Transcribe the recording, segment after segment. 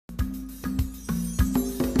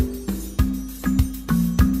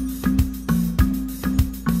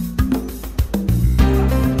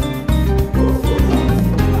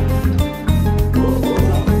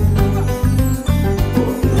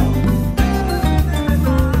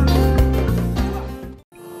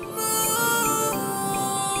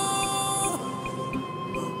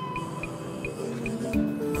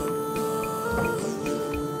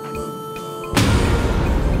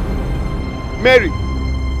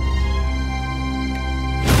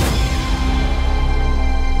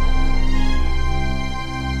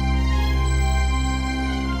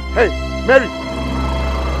Hey, Mary!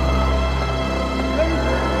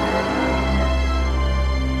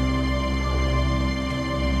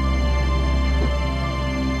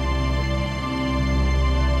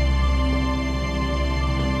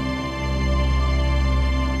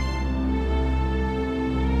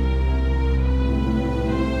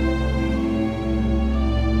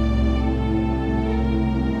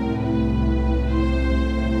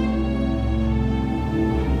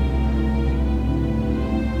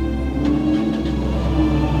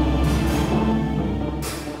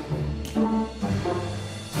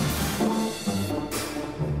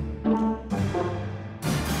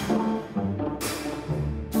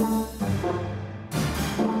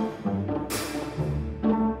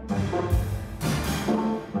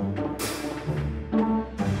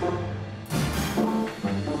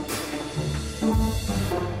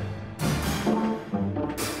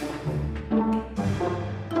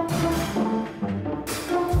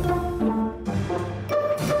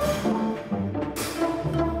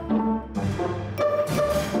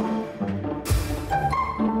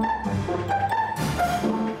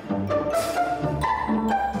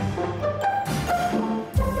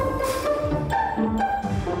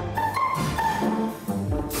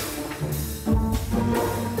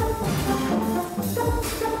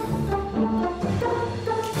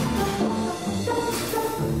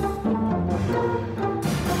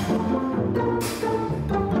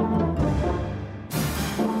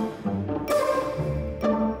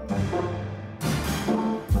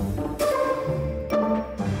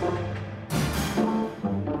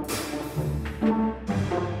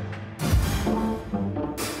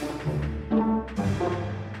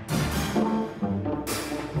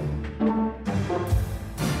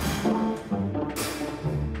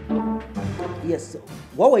 Yes,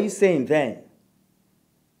 what were you saying then?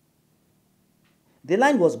 The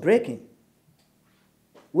line was breaking.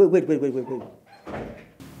 Wait. Wait a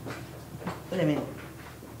minute.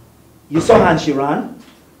 You saw her and she ran?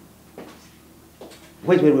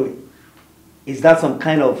 Wait. Is that some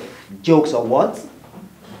kind of jokes or what?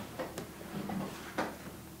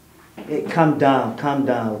 Hey, calm down,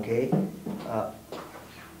 okay?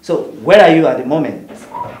 So, where are you at the moment?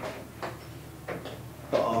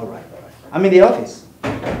 All right. I'm in the office.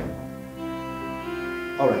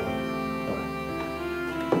 All right.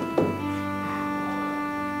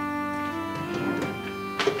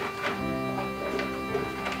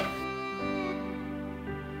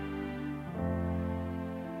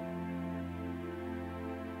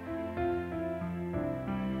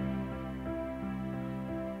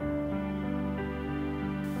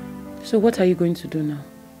 So what are you going to do now?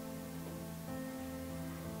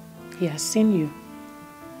 He has seen you.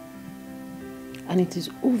 And it is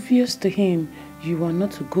obvious to him you are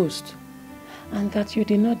not a ghost and that you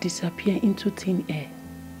did not disappear into thin air.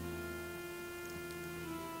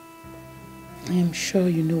 I am sure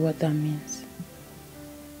you know what that means.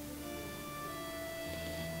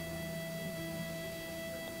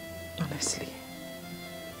 Honestly,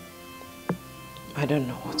 I don't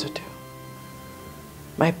know what to do.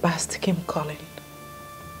 My past came calling.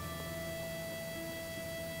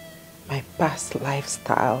 My past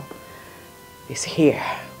lifestyle is here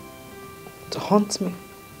to haunt me.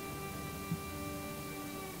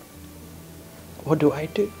 What do I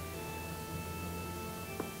do?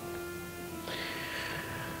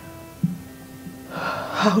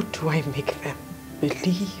 How do I make them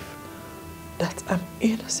believe that I'm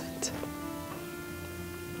innocent?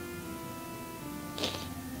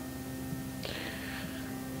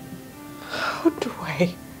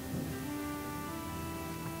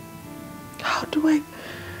 How do I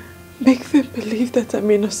make them believe that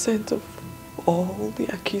I'm innocent of all the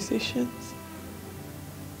accusations?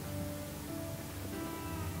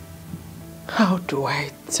 How do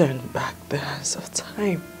I turn back the hands of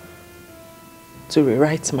time to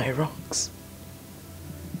rewrite my wrongs?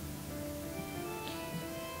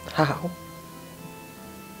 How?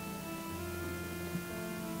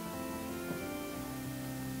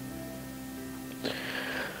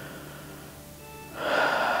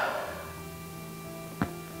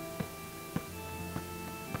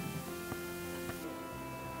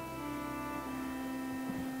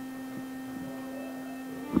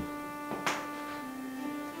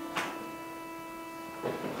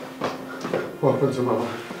 What happened to Mama?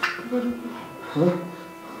 Huh?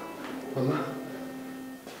 Mama?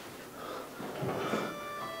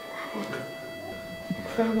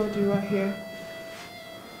 Thank God you are here.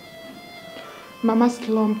 Mama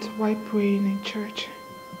slumped while praying in church.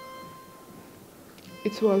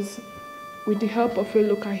 It was with the help of a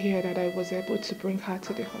local here that I was able to bring her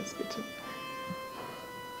to the hospital.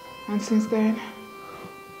 And since then,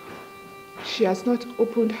 She has not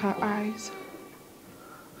opened her eyes.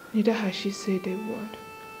 Neither has she said a word.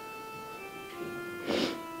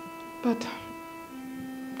 But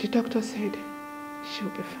the doctor said she'll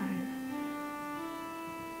be fine.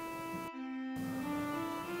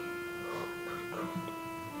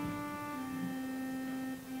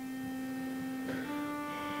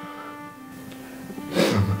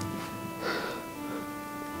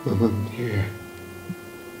 Mama, I'm here.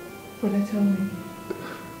 Brother, tell me,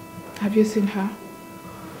 have you seen her?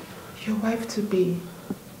 Your wife-to-be.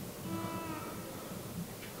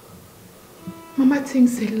 Mama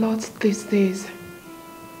thinks a lot these days.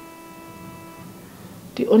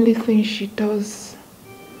 The only thing she does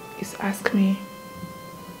is ask me,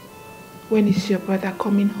 when is your brother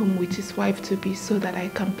coming home with his wife-to-be so that I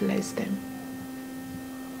can bless them?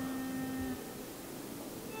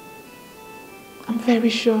 I'm very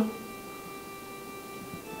sure.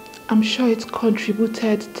 I'm sure it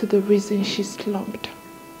contributed to the reason she slumped.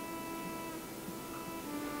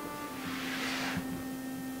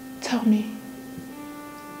 Tell me,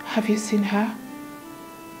 have you seen her?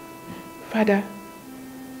 Father,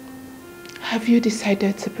 have you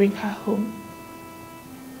decided to bring her home?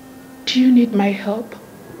 Do you need my help?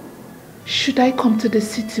 Should I come to the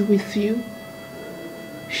city with you?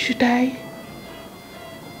 Should I?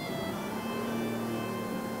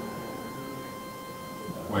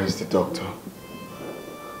 Where is the doctor?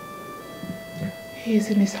 He is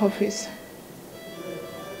in his office.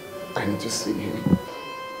 I need to see him.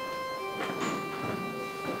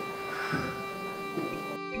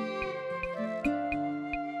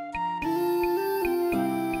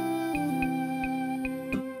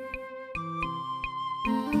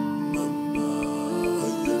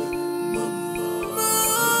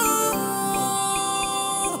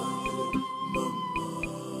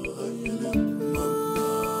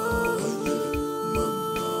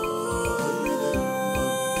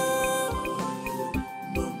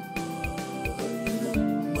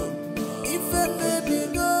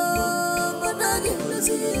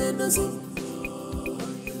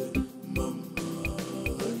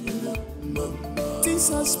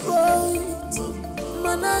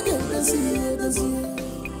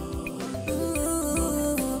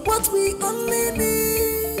 What we only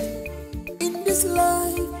need in this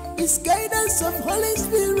life is guidance of Holy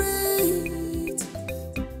Spirit.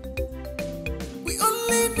 We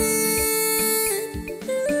only need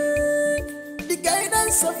the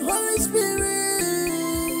guidance of Holy Spirit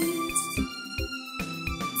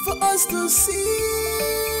for us to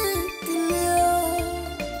see clear,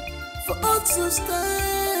 for us to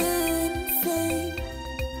stand firm.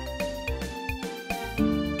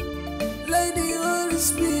 Let the Holy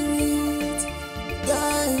Spirit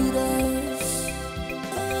guide us.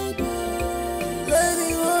 Let the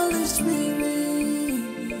Holy Spirit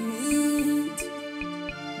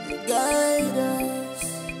guide us.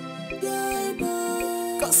 Guide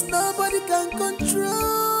us. 'Cause nobody can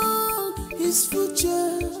control his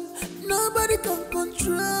future. Nobody can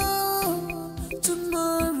control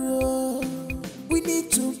tomorrow. We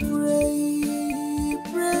need to pray,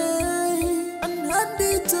 pray, and hand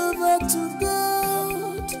it over to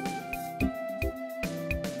God.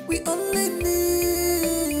 We only need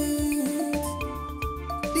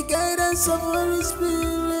the guidance of Holy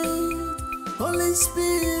Spirit. Holy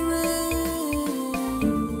Spirit.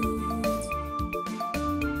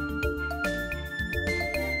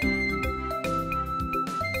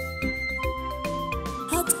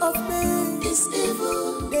 Heart of man is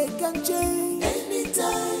evil. They can change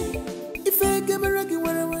anytime. If I give a raggy,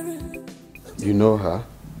 You know her?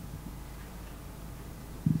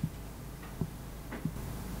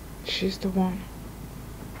 She's the one.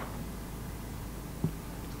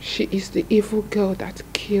 She is the evil girl that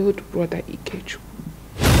killed Brother Ikechu.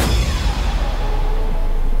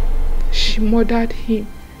 She murdered him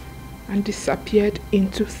and disappeared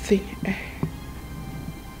into thin air.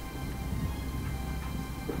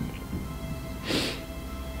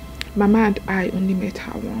 Mama and I only met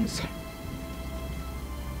her once,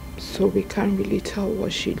 so we can't really tell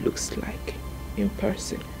what she looks like in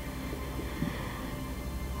person.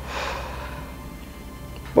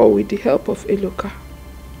 But with the help of Eloka,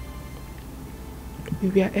 we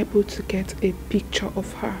were able to get a picture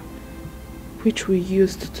of her, which we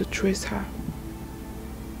used to trace her,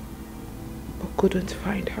 but couldn't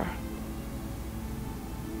find her.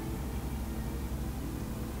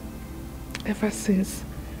 Ever since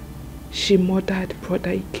she murdered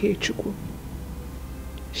Brother Ikechukwu,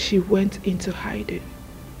 she went into hiding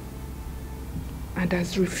and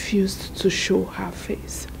has refused to show her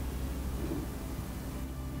face.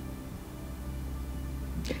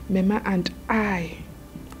 Mama and I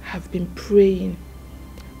have been praying,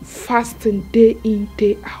 fasting day in,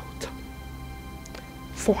 day out,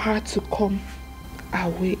 for her to come our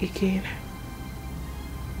way again.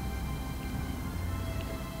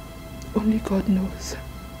 Only God knows.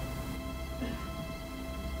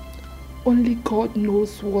 Only God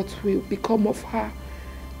knows what will become of her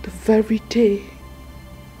the very day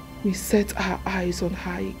we set our eyes on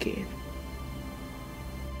her again.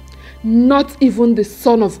 Not even the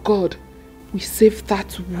Son of God will save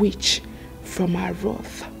that witch from her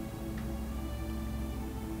wrath.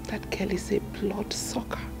 That girl is a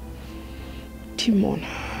bloodsucker. Demon.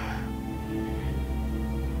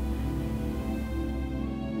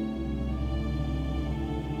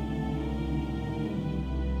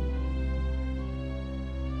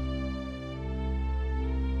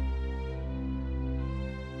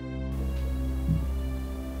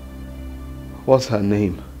 What's her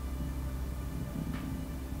name?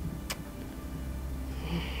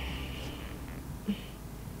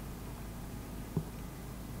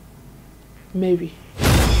 Mary.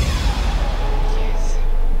 Yes.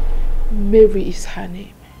 Mary is her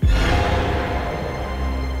name. Mary.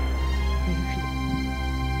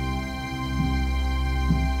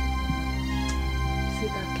 See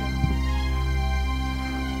that girl?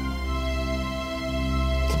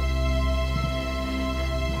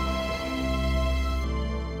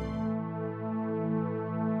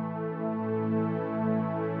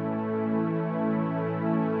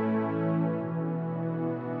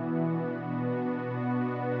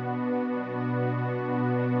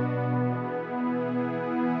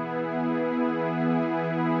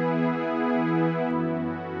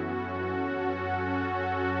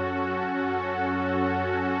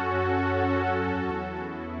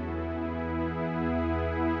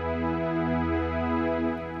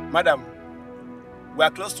 Madam, we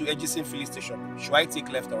are close to Edison filling station. Should I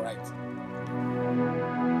take left or right?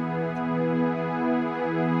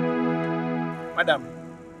 Madam,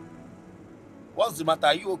 what's the matter?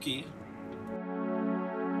 Are you okay?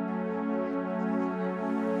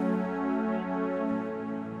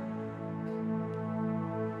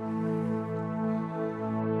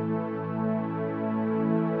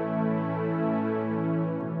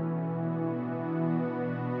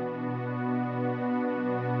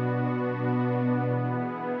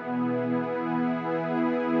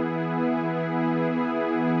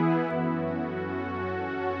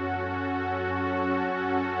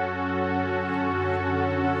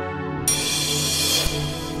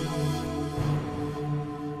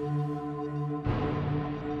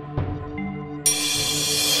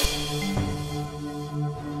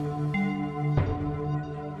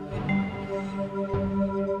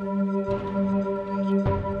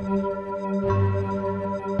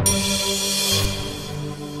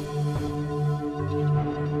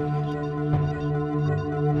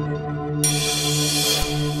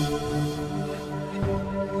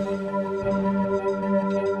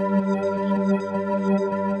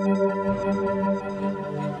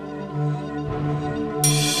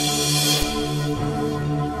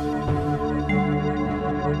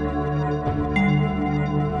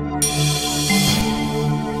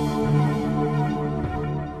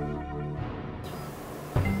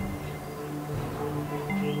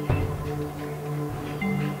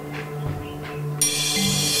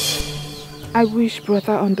 I wish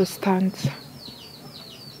brother understands.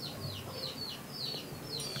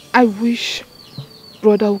 I wish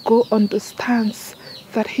brother Ugo understands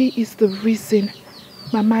that he is the reason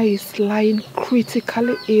Mama is lying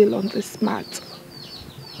critically ill on this mat.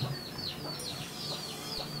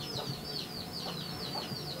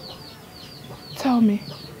 Tell me,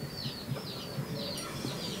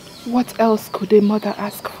 what else could a mother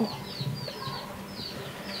ask for?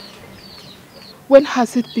 When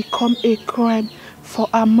has it become a crime for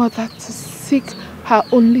a mother to seek her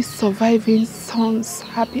only surviving son's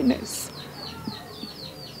happiness?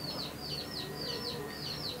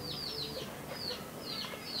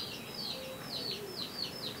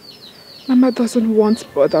 Mama doesn't want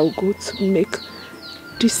Brother Ugo to make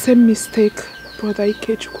the same mistake Brother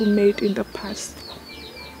Ikechukwu made in the past.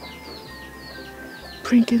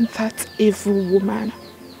 Bringing that evil woman,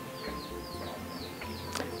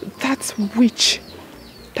 that witch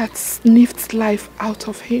that sniffed life out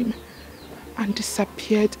of him and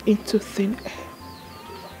disappeared into thin air.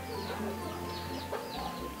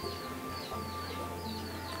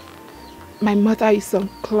 My mother is on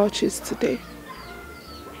clutches today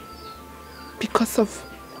because of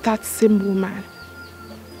that same woman.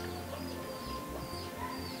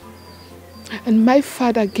 And my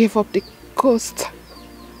father gave up the ghost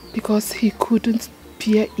because he couldn't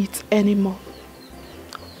bear it anymore.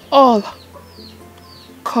 All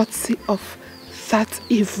courtesy of that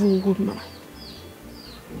evil woman.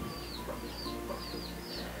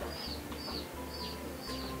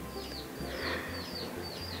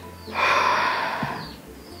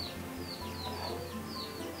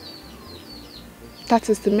 That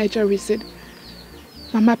is the major reason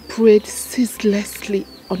Mama prayed ceaselessly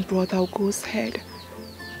on Brother Ugo's head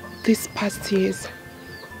these past years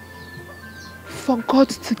for God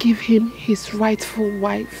to give him his rightful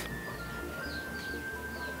wife.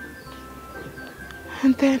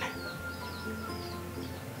 And then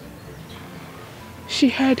she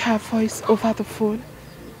heard her voice over the phone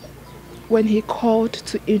when he called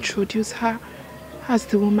to introduce her as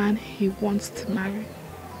the woman he wants to marry.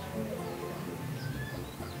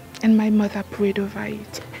 And my mother prayed over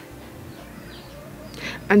it.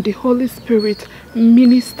 And the Holy Spirit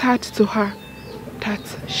ministered to her that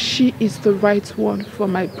she is the right one for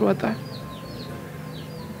my brother.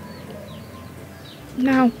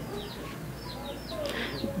 Now,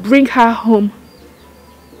 bring her home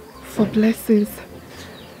for blessings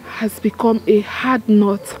has become a hard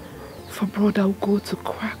nut for Brother Ugo to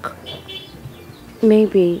crack.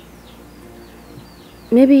 Maybe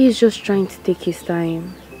he's just trying to take his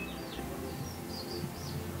time.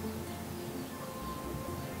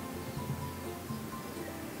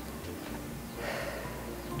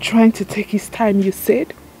 Trying to take his time, you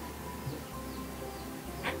said?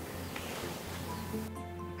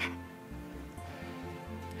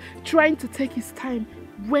 Trying to take his time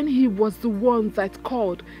when he was the one that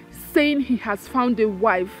called, saying he has found a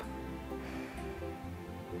wife.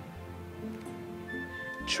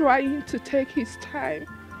 Trying to take his time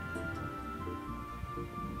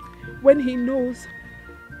when he knows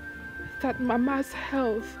that Mama's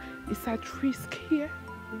health is at risk here.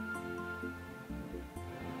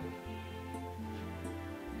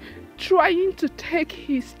 Trying to take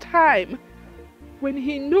his time when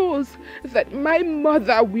he knows that my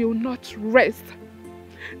mother will not rest,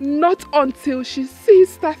 not until she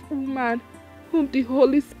sees that woman whom the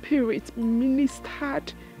Holy Spirit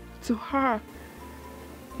ministered to her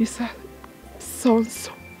is her son's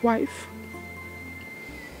wife.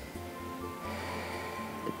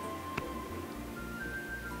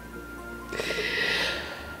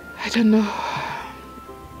 I don't know.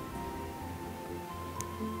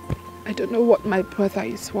 I don't know what my brother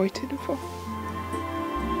is waiting for.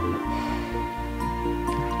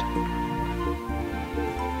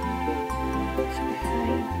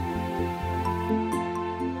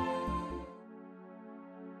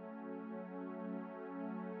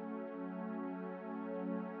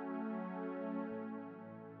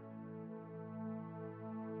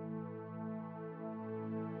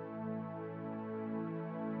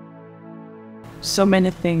 So many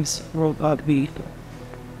things wrote about me.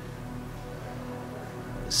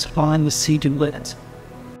 Spawn the sea to lit.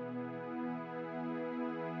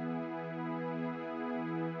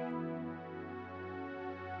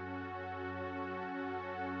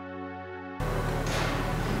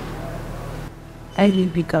 Only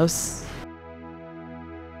because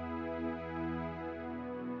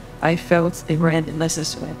I felt it ran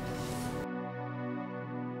unnecessary.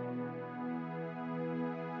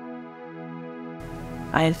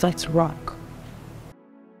 I had felt wrong.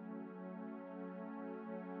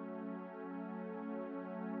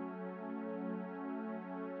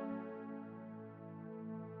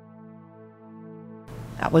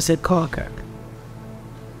 I was at Corker.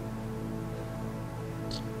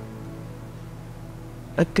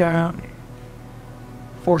 A girl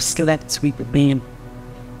forced to let sweep the beam.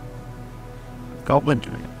 Goblin.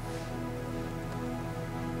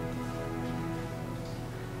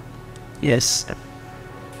 Yes.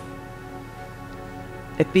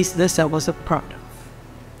 A business I was a proud of.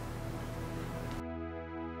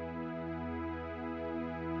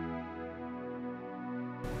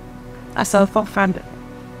 I self-founded.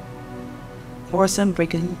 Wasn't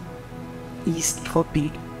breaking East for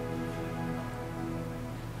B.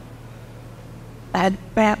 I had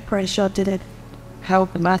bad pressure, didn't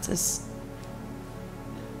help matters.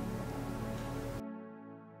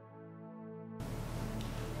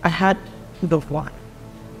 I had the one.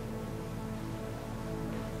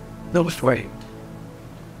 No way.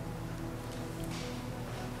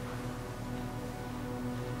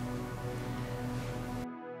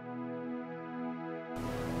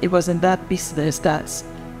 It wasn't that business that's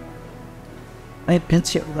I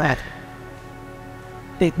pension lad.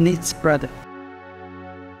 It needs brother.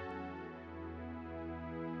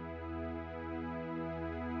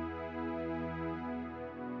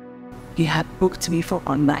 He had booked me for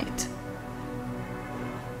one night.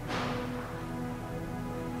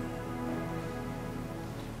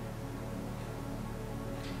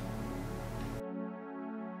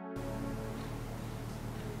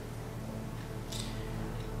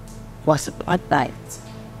 was a bad night.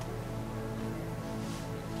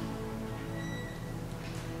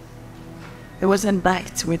 It was a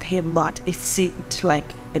night with him, but it seemed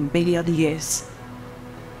like a million years.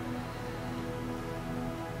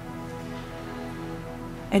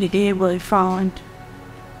 And here we found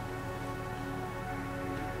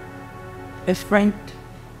a friend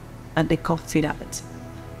and a confidant.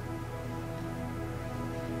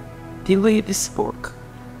 The way they spoke,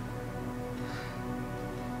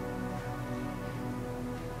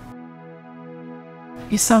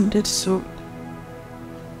 he sounded so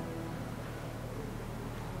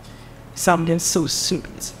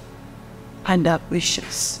sweet and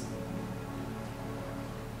ambitious,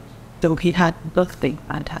 though he had nothing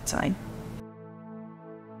at that time.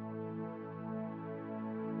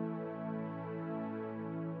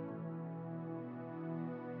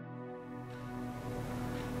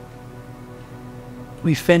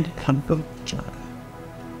 We fell upon each other.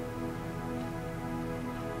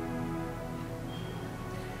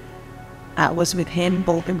 I was with him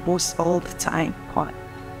almost all the time, but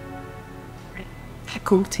I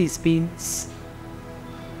cooked his beans,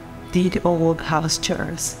 did all the house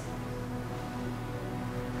chores.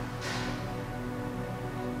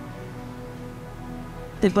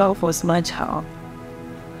 The love was much hard.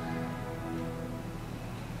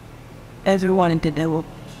 Everyone in the neighborhood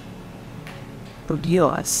would hear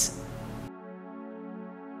us.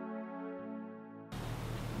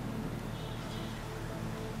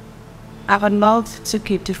 I would love to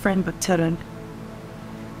keep the friend but telling.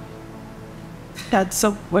 At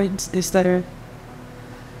some point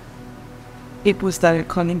people started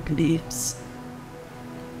calling police.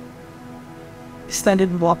 They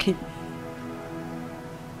started walking.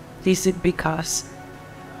 This is because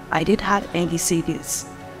I didn't have any savings.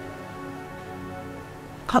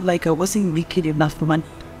 Not like I wasn't making enough money,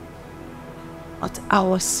 but I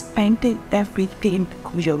was spending everything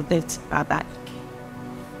created by that.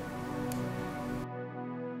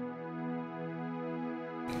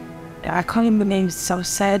 I called him the names, so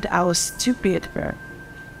said I was stupid for her.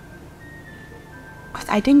 But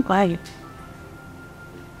I didn't mind.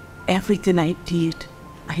 Everything I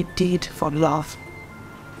did for love.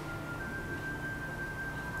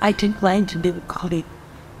 I didn't mind to live calling.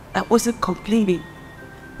 I wasn't complaining.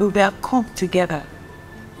 We were come together.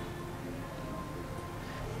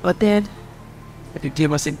 But then, the day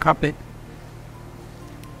was in public.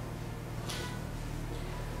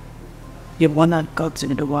 You wanna go to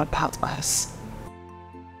the world past us.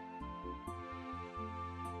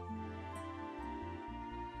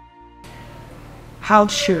 How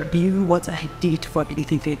sure you what I did for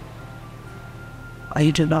anything? I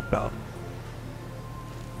do not know.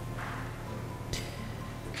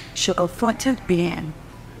 She confronted me.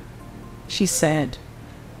 She said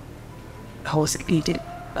I was eating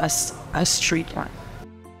as a street rat.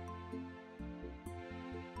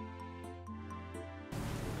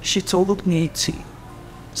 She told me to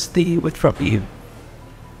stay away from you.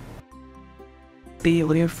 Stay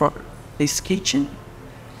away from this kitchen.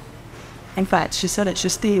 In fact, she said I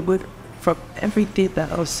should stay away from everything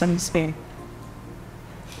that our son's me.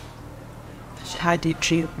 She had a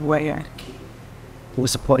dream where it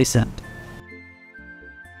was poisoned.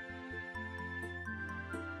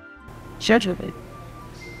 Judge of it.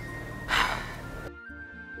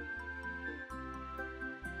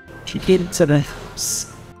 She came to the house.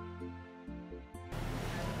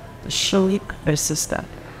 Showing her sister.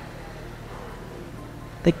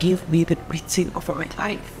 They gave me the beating of my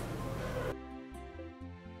life.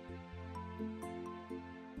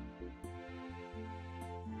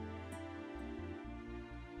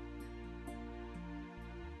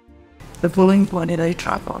 The following morning I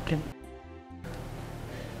traveled.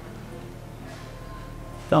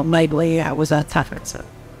 On my way I was attacked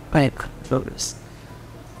by a controllers.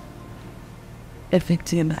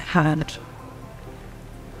 Everything I had.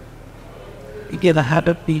 Again, I had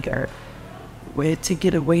a bigger way to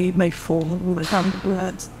get away my phone with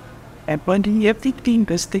blood. And when everything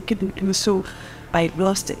was taken into so I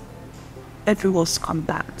lost it. Everyone's come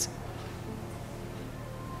back.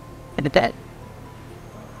 And then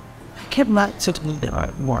I came back to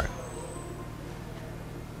the war.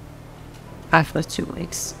 After 2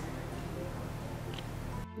 weeks.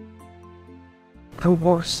 The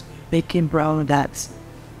wars became brown that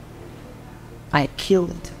I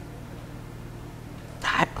killed.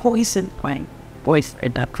 I poisoned my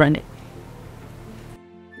boyfriend that ran it.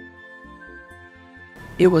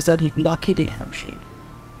 It was a lucky day machine.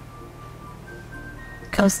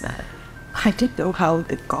 Because I didn't know how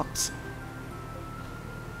it got.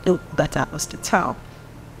 That was the town.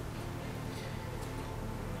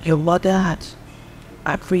 Your mother had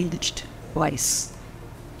I've reached twice.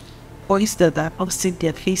 Boys that I've not seen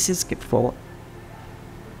their faces before.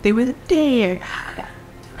 They were there.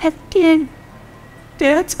 And then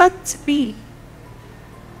they attacked me.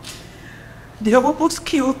 They almost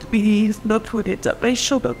killed me, not with it at my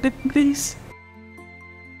shoulder, please.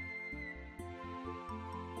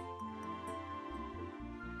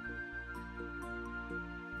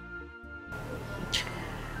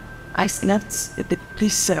 I slept in the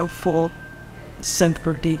police cell for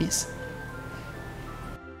several days.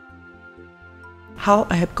 How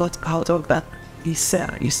I have got out of that police cell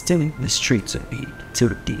is still in the streets of me till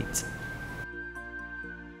date.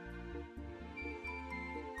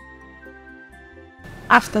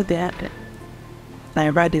 After that, I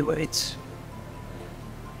ran away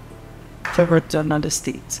to another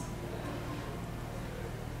state.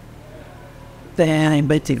 Then I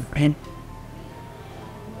met a friend.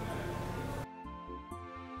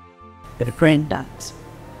 A friend that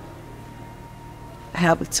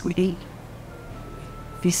helped me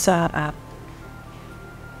visa app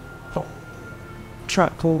for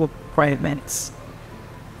travel requirements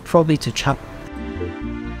for me to travel.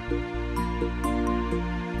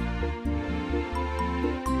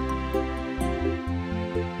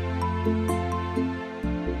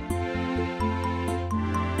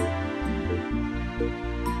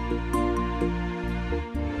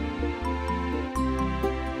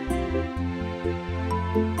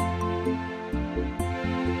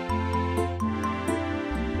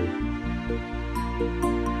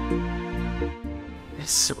 I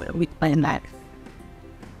swear with my life.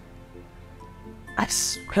 I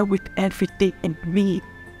swear with everything in me.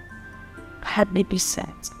 Had me be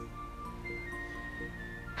said.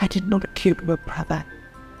 I did not kill your brother.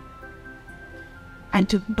 I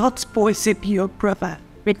did not poison your brother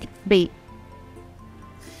with me.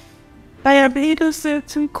 I am innocent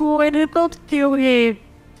to go and did not kill him.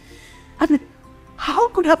 And how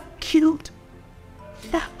could I have killed?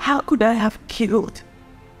 How could I have killed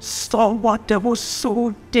someone that was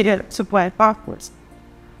so dear to my heart?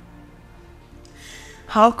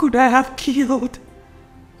 How could I have killed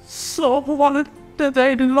someone that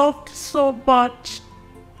I loved so much?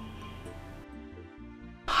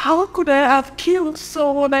 How could I have killed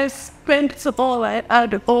someone I spent all I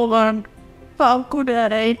had on? How could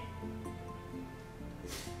I?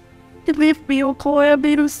 Leave me, okay, I'm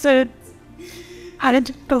innocent. I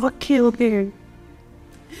didn't ever kill him.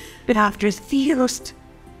 But I've refused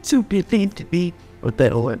to believe me what they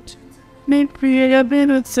want. Maybe I am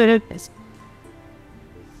innocent.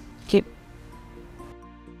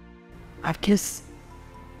 I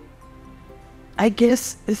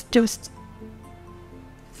guess it's just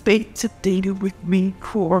fate to deal with me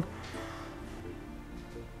for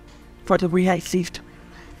the way I lived.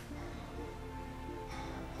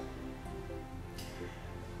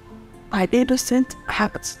 My innocent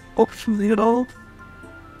habits of little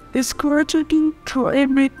is gradually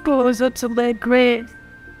drawing me closer to my grave.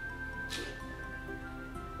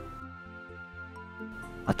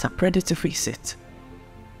 But I'm ready to face it.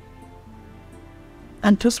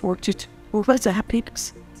 And just work it over the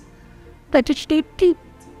happiness that it did deep.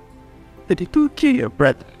 That it took care of,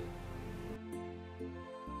 brother.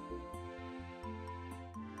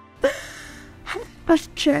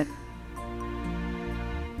 Question.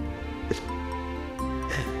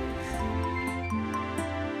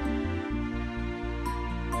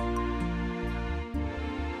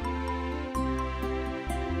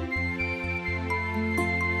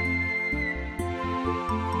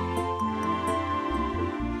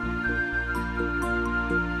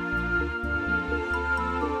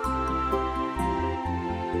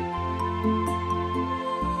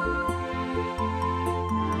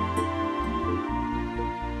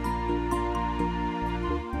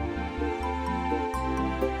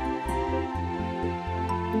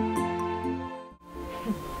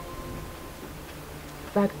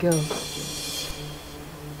 That girl,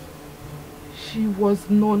 she was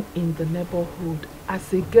known in the neighborhood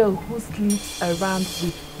as a girl who sleeps around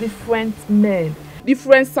with different men,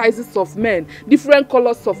 different sizes of men, different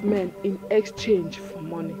colors of men in exchange for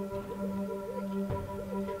money.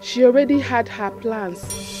 She already had her plans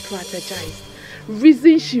strategized.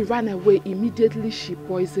 Reason she ran away, immediately she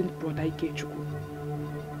poisoned Brother Ikechukwu.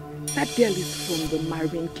 That girl is from the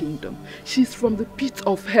Marine Kingdom. She's from the pit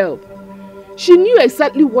of hell. She knew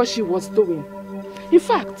exactly what she was doing. In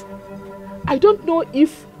fact, I don't know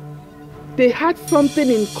if they had something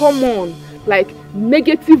in common, like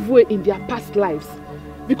negative way in their past lives.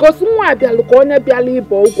 Because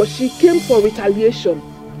she came for retaliation.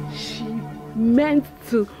 She meant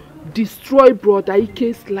to destroy Brother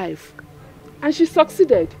Ike's life. And she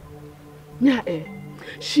succeeded.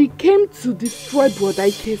 She came to destroy Brother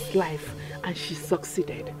Ike's life and she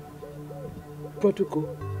succeeded. Brodugo,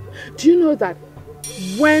 do you know that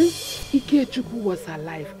when Ikechukwu was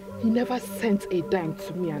alive, he never sent a dime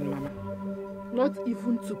to me and Mama? Not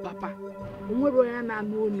even to Papa.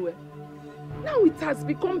 Now it has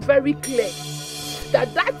become very clear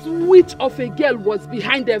that that witch of a girl was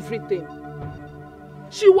behind everything.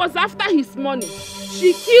 She was after his money.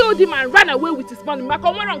 She killed him and ran away with his money.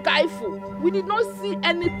 We did not see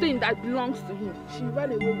anything that belongs to him. She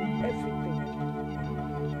ran away with everything.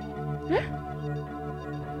 Eh?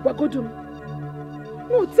 Wagodum,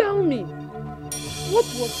 no, tell me, what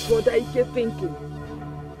was Brother Ike thinking?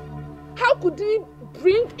 How could he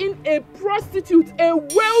bring in a prostitute, a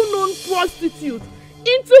well-known prostitute,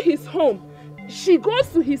 into his home? She goes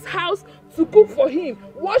to his house to cook for him,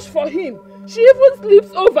 wash for him. She even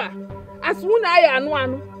sleeps over. As one eye and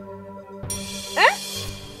one. Eh?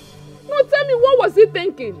 No, tell me, what was he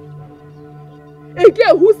thinking? A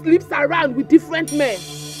girl who sleeps around with different men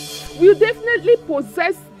will definitely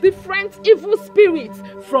possess different evil spirits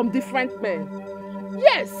from different men.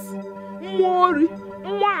 Yes. Mori,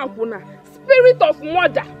 spirit of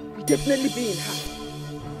murder will definitely be in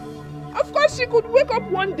her. Of course, she could wake up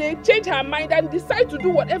one day, change her mind, and decide to do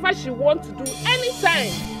whatever she wants to do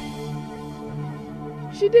anytime.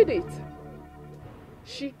 She did it.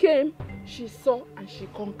 She came, she saw, and she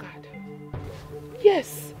conquered.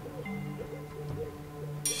 Yes.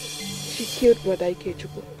 She killed Brother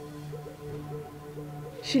Ikechukwu.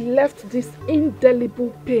 She left this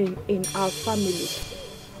indelible pain in our family,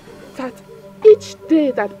 that each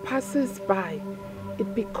day that passes by,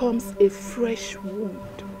 it becomes a fresh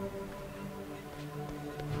wound.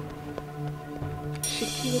 She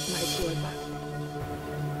killed my brother.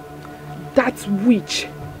 That witch.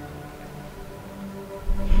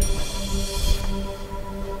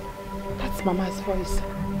 That's Mama's voice.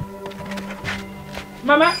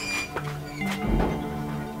 Mama!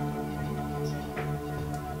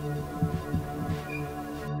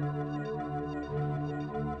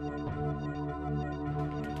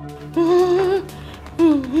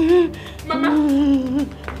 Mama!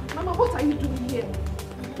 Mama, what are you doing here?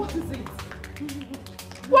 What is it?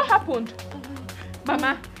 What happened?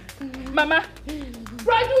 Mama! Mama!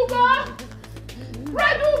 Bradugo!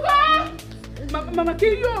 Bradugo! Mama,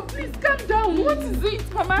 can you please calm down? What is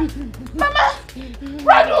it, Mama? Mama!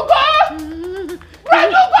 Bradugo!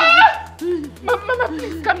 Bradugo! Mama,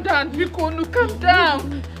 please calm down. Bikonu, calm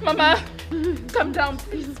down. Mama, calm down,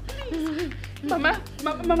 please, please. Mama,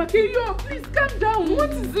 can you please calm down?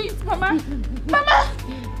 What is it, Mama? Mama!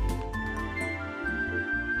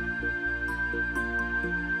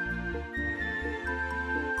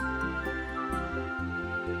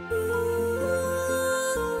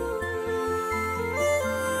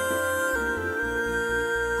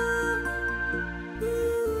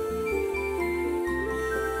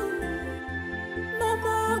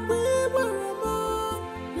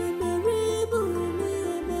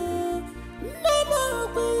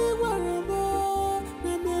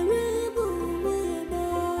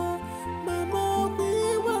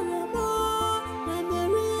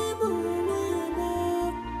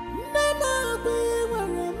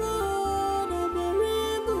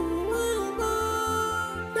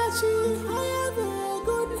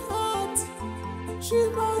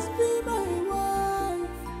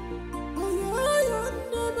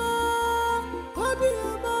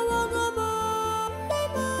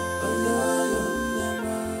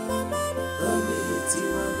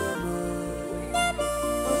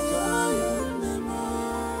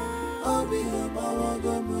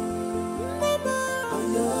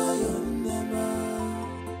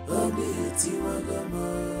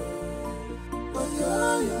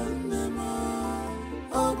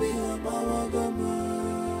 I'll be a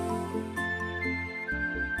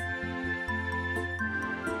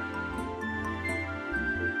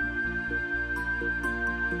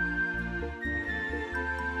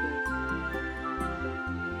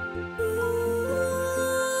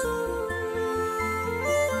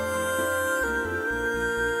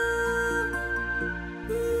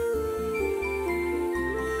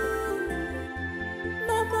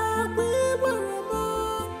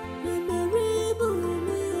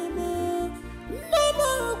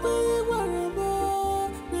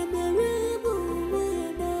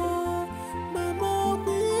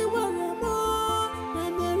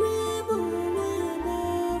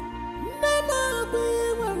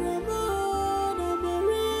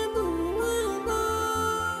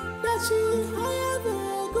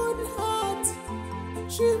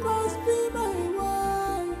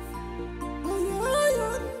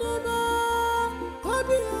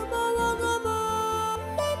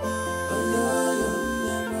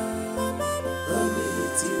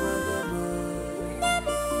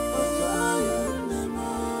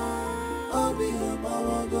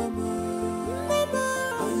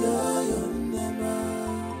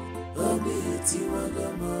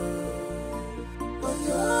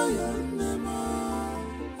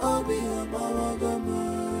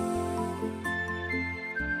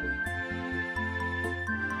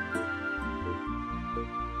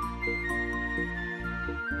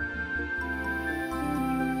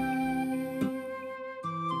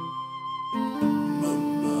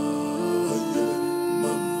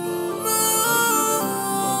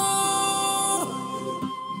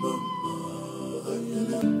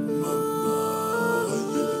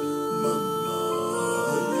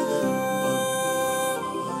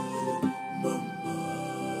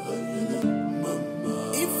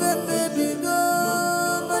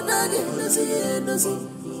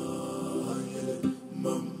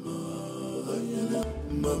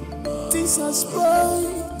Things are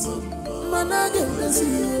spoiled, man, I get this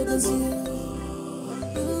year.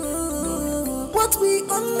 What we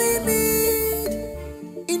only need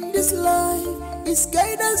in this life is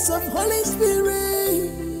guidance of Holy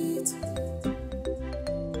Spirit.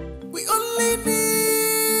 We only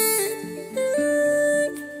need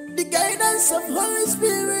the guidance of Holy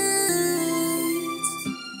Spirit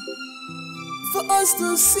for us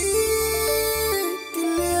to see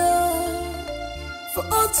clear, for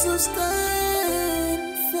us to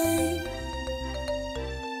stand faith.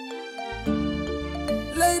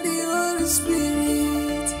 Let the Holy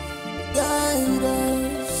Spirit guide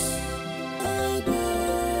us.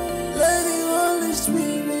 Let the Holy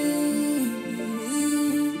Spirit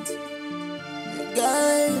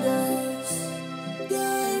guide us.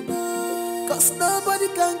 Cause nobody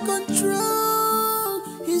can control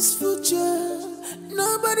his future.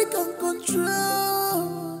 Nobody can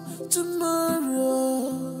control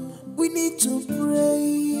tomorrow. We need to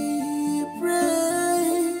pray,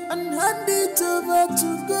 and hand it over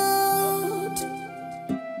to God.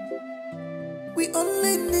 We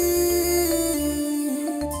only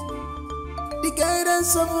need the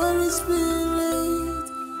guidance of Holy Spirit.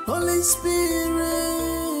 Holy Spirit.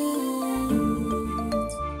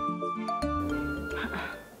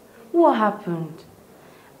 What happened?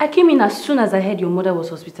 I came in as soon as I heard your mother was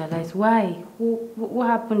hospitalized. Why? What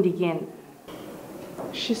happened again?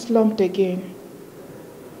 She slumped again.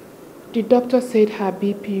 The doctor said her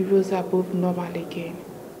BP rose above normal again.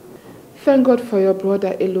 Thank God for your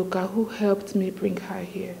brother Eloka who helped me bring her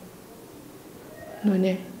here.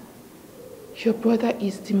 None, your brother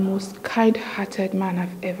is the most kind-hearted man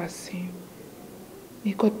I've ever seen.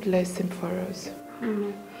 May God bless him for us.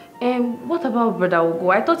 What about Brother Ogo?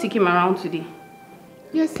 I thought he came around today.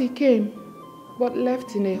 Yes, he came, but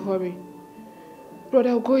left in a hurry. Brother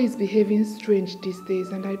Ogo is behaving strange these days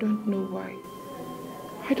and I don't know why.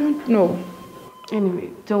 I don't know.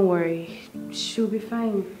 Anyway, don't worry. She'll be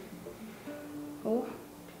fine. Oh?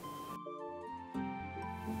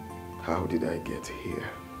 How did I get here?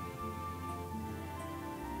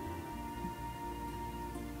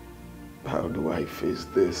 How do I face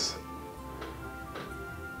this?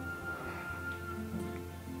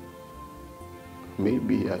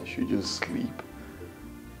 Maybe I should just sleep.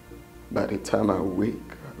 By the time I wake,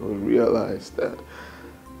 I will realize that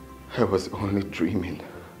I was only dreaming.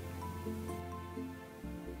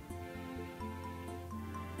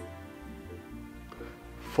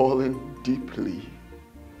 Falling deeply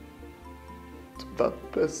to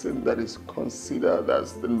that person that is considered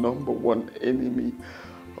as the #1 enemy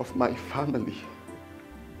of my family.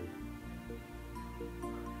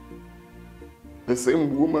 The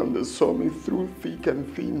same woman that saw me through thick and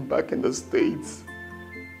thin back in the States.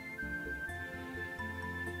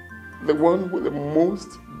 The one with the most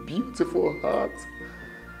beautiful heart.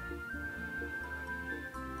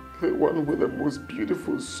 The one with the most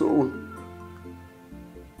beautiful soul.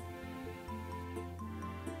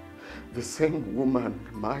 The same woman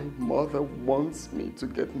my mother wants me to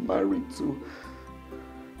get married to.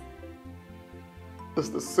 It's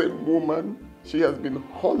the same woman she has been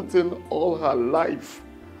haunting all her life.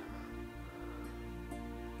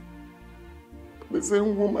 The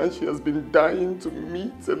same woman she has been dying to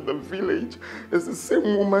meet in the village is the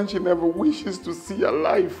same woman she never wishes to see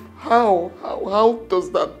alive. How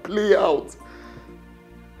does that play out?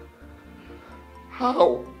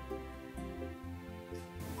 How?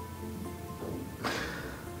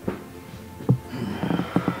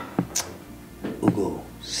 Ugo,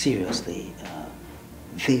 seriously,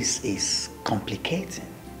 this is complicating.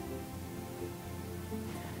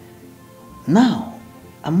 Now,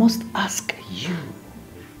 I must ask you,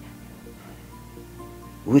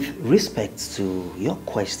 with respect to your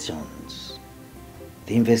questions,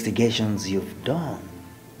 the investigations you've done,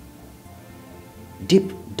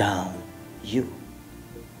 deep down you,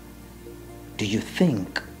 do you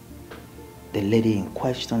think the lady in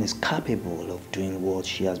question is capable of doing what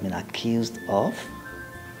she has been accused of?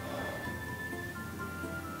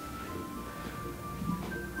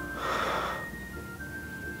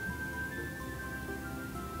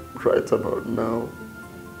 right about now,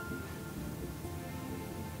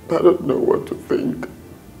 I don't know what to think.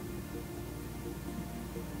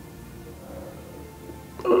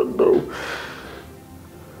 I don't know.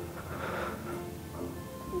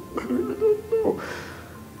 I really don't know.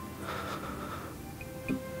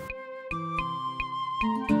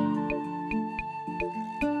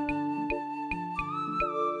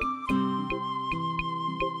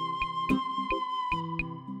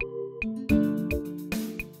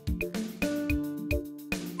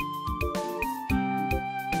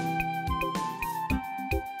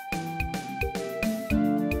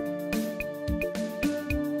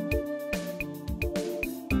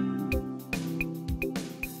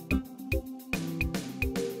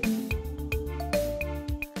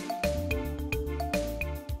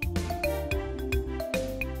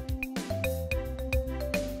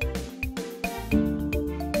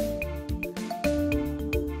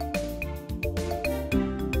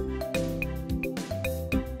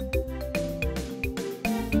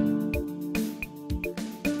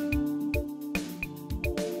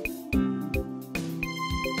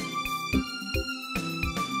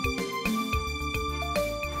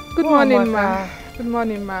 Good morning, ma. Good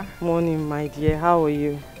morning, ma. Morning, my dear. How are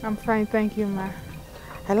you? I'm fine, thank you, ma.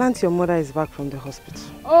 I learned your mother is back from the hospital.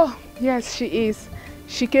 Oh, yes, she is.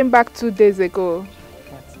 She came back 2 days ago.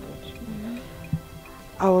 That's good.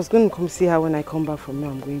 I was going to come see her when I come back from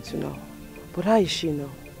where I'm going to now. But how is she now?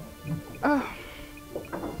 Oh,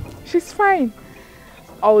 she's fine.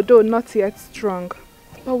 Although not yet strong.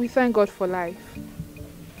 But we thank God for life.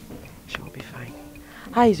 She'll be fine.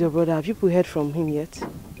 How is your brother? Have you heard from him yet?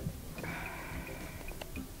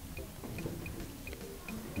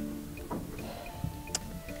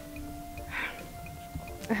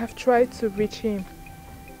 I have tried to reach him.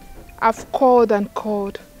 I've called and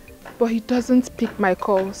called, but he doesn't pick my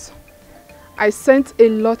calls. I sent a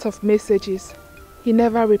lot of messages. He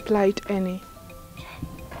never replied any.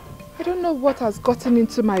 I don't know what has gotten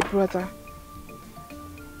into my brother.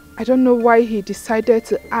 I don't know why he decided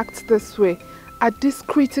to act this way at this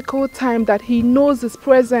critical time that he knows his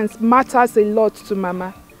presence matters a lot to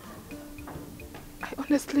Mama. I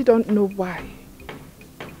honestly don't know why.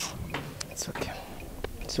 It's okay.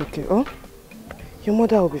 It's okay. Oh, your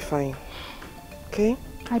mother will be fine. Okay?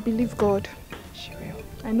 I believe God. She will.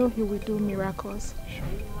 I know He will do miracles. Sure.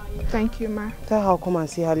 Thank you, Ma. Tell her I'll come and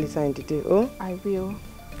see her later in the day. Oh? I will.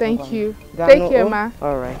 Thank you. Take care, Ma.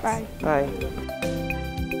 All right. Bye. Bye.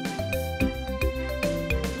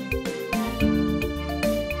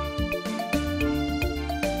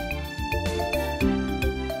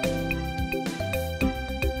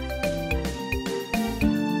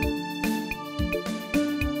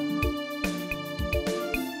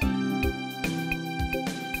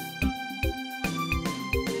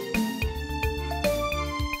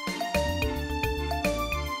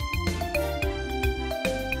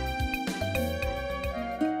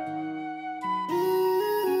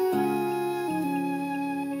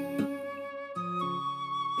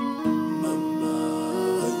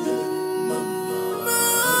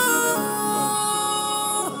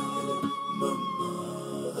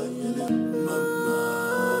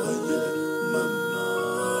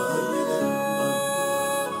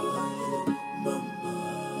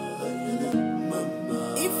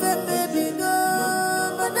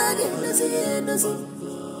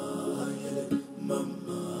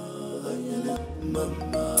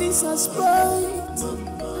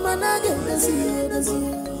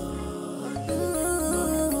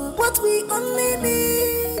 What we only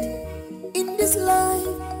need in this life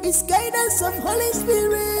is guidance of Holy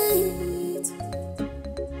Spirit.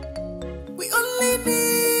 We only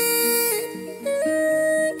need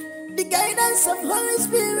the guidance of Holy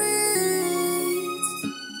Spirit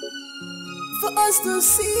for us to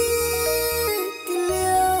see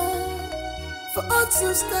clear, for us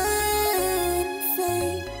to stand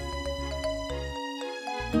faith.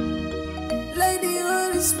 Let the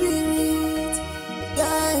Holy Spirit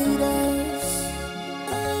guide us.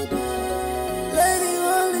 Let the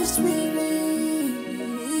Holy Spirit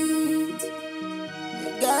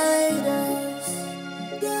guide us.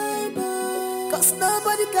 'Cause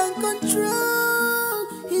nobody can control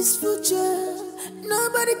his future.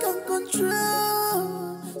 Nobody can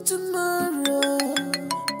control tomorrow.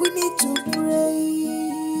 We need to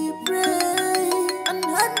pray, pray, and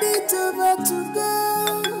hand it over to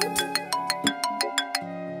God.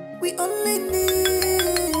 We only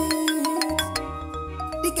need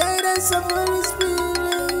the guidance of Holy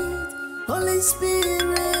Spirit, Holy Spirit.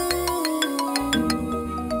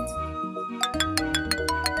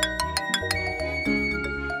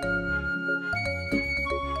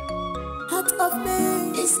 Heart of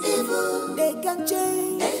man is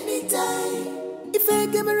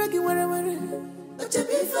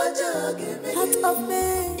Heart of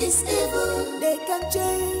man is evil. They can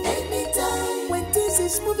change anytime when things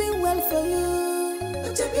is moving well for you.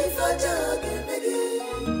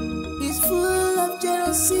 He's full of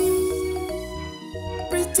jealousy,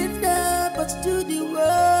 pretender but do the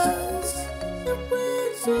worst.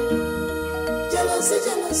 Jealousy,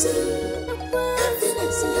 everything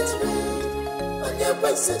is red. On your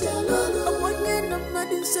breast, jealousy. On your number,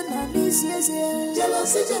 this and that is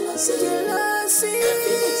jealousy,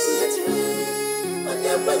 everything is red. On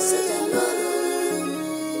your breast,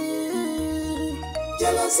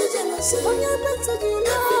 jealousy, on your breast,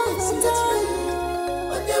 everything is red.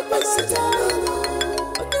 On your breast,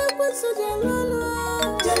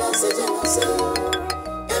 jealousy,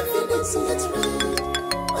 everything is red.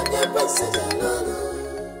 On your breast, jealousy.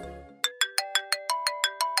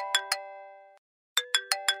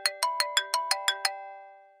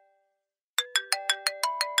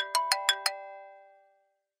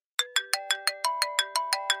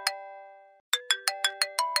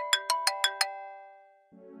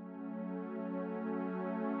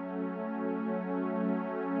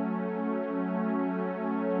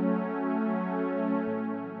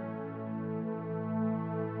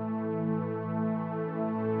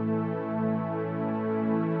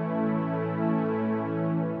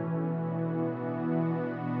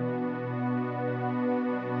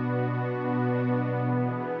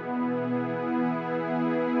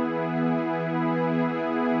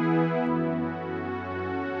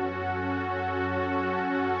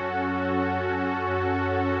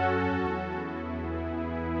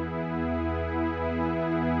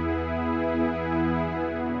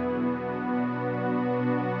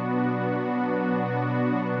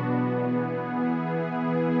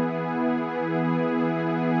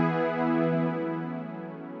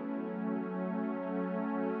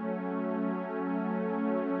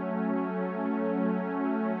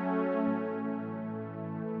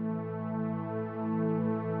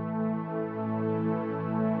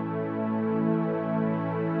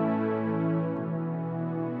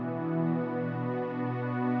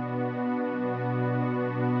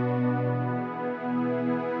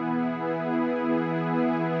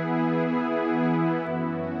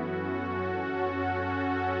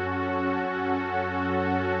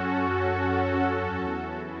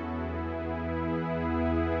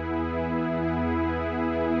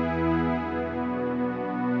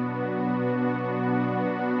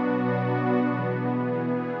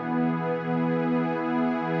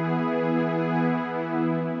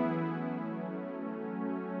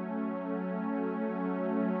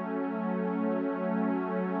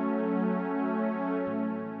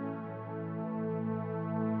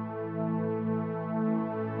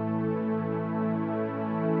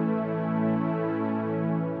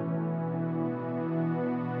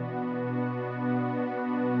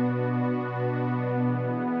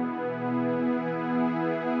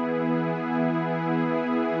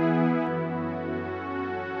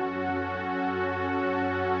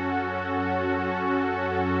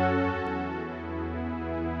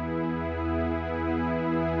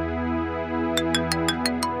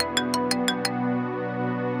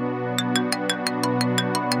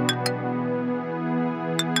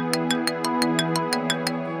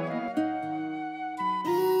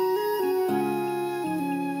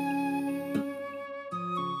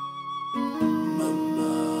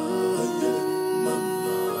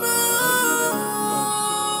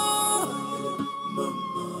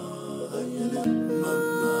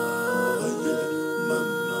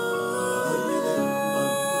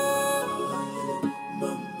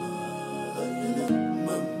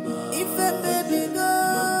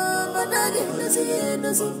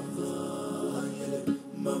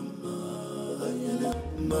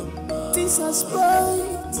 Things are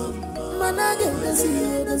spoiled.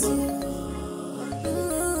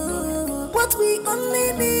 What we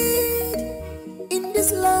only need in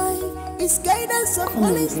this life is guidance of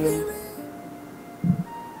Holy Spirit.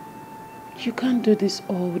 You can't do this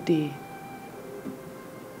all day.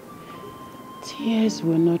 Tears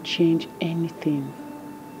will not change anything.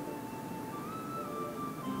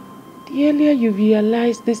 The earlier you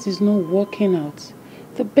realize this is not working out,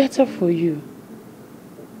 the better for you.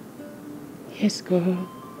 Yes, girl.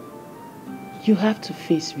 You have to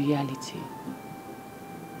face reality.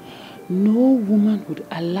 No woman would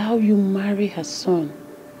allow you marry her son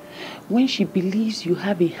when she believes you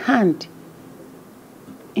have a hand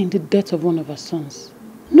in the death of one of her sons.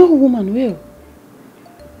 No woman will.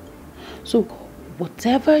 So,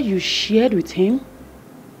 whatever you shared with him,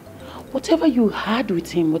 whatever you had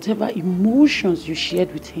with him, whatever emotions you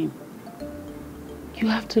shared with him, you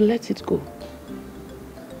have to let it go.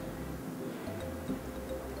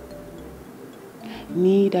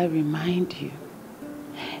 Need I remind you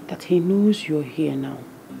that he knows you're here now?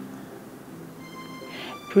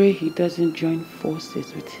 Pray he doesn't join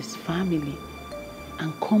forces with his family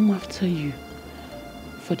and come after you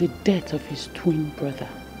for the death of his twin brother.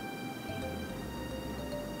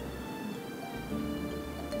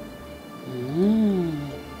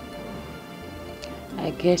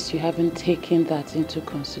 I guess you haven't taken that into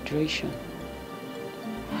consideration,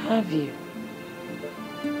 have you?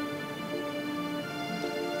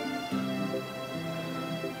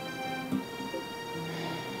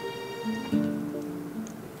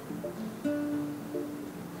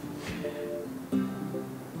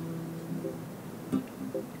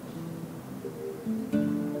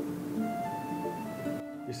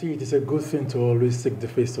 You see, it is a good thing to always seek the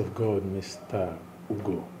face of God, Mr.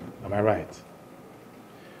 Ugo. Am I right?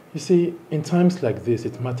 You see, in times like this,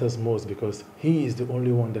 it matters most because He is the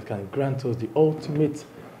only one that can grant us the ultimate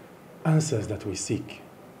answers that we seek.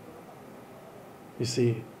 You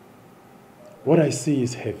see, what I see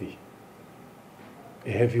is heavy.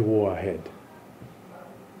 A heavy war ahead.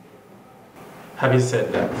 Having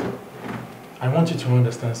said that, I want you to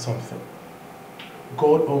understand something.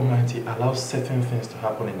 God Almighty allows certain things to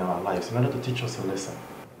happen in our lives in order to teach us a lesson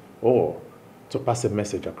or to pass a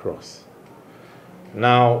message across.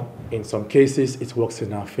 Now, in some cases, it works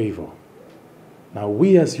in our favor. Now,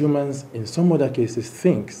 we as humans, in some other cases,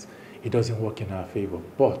 think it doesn't work in our favor,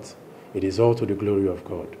 but it is all to the glory of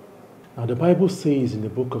God. Now, the Bible says in the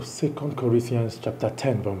book of 2 Corinthians chapter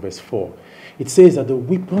 10, verse 4, it says that the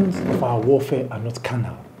weapons of our warfare are not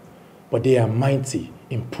carnal, but they are mighty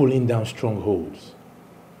in pulling down strongholds.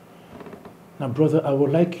 Now, brother, I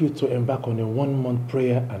would like you to embark on a 1-month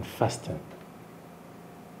prayer and fasting.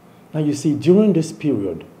 Now, you see, during this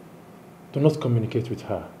period, do not communicate with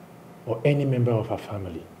her or any member of her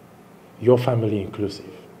family, your family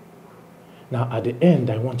inclusive. Now, at the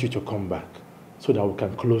end, I want you to come back so that we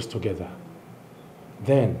can close together.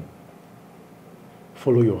 Then,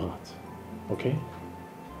 follow your heart, okay?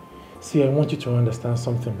 See, I want you to understand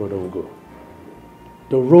something, Brother Ugo.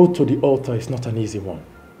 The road to the altar is not an easy one.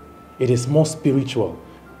 It is more spiritual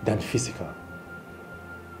than physical.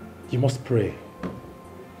 You must pray.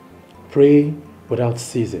 Pray without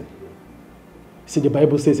ceasing. See, the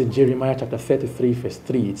Bible says in Jeremiah chapter 33, verse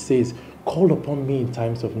 3, it says, call upon me in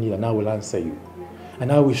times of need and I will answer you.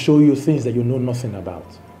 And I will show you things that you know nothing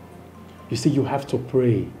about. You see, you have to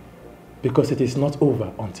pray because it is not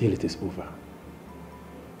over until it is over.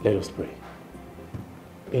 Let us pray.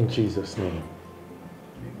 In Jesus' name.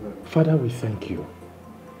 Father, we thank you.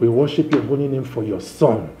 We worship your holy name for your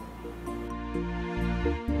Son.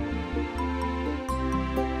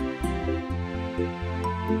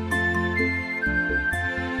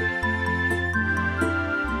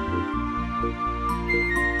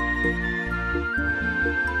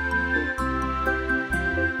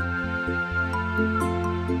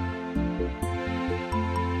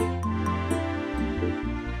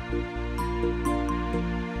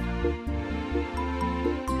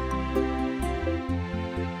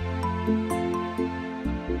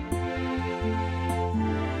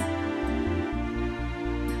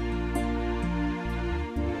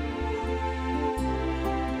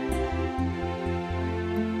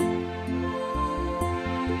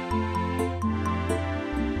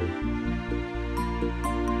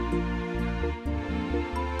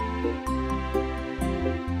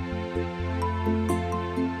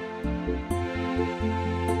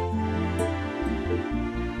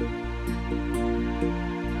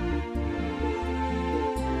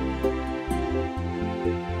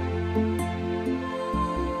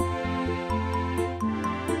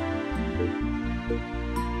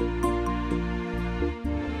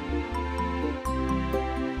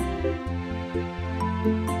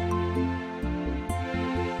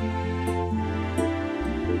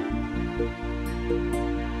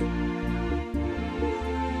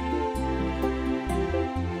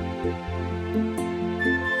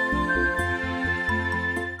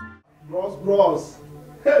 Bros.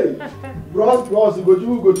 Hey, bros, go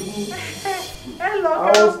do. Hello,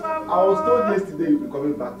 I was told yesterday you'll be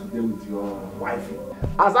coming back today with your wife.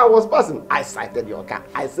 As I was passing, I sighted your car.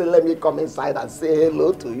 I said, let me come inside and say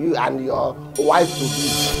hello to you and your wife to be.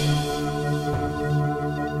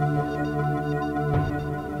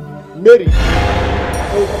 Mary.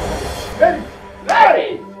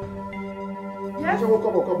 Mary! Yes? Come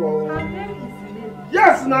on. Her name is Mary.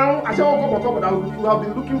 Yes, now. I shall come on. That you have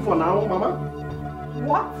been looking for now, Mama.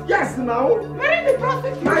 What? Yes, now. Mary the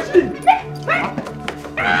prostitute. Machine.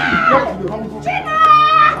 Chima!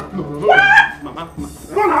 No. What? Mama.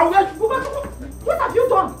 No, now. What have you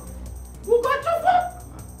done? What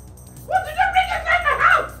did you bring inside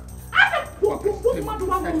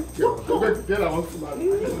girl I want to marry.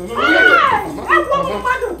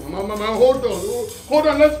 Mama, hold on. Hold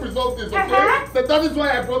on, let's resolve this, okay? That is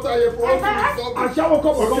why I brought her here, for us to resolve this. I shall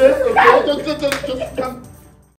come. Okay? Just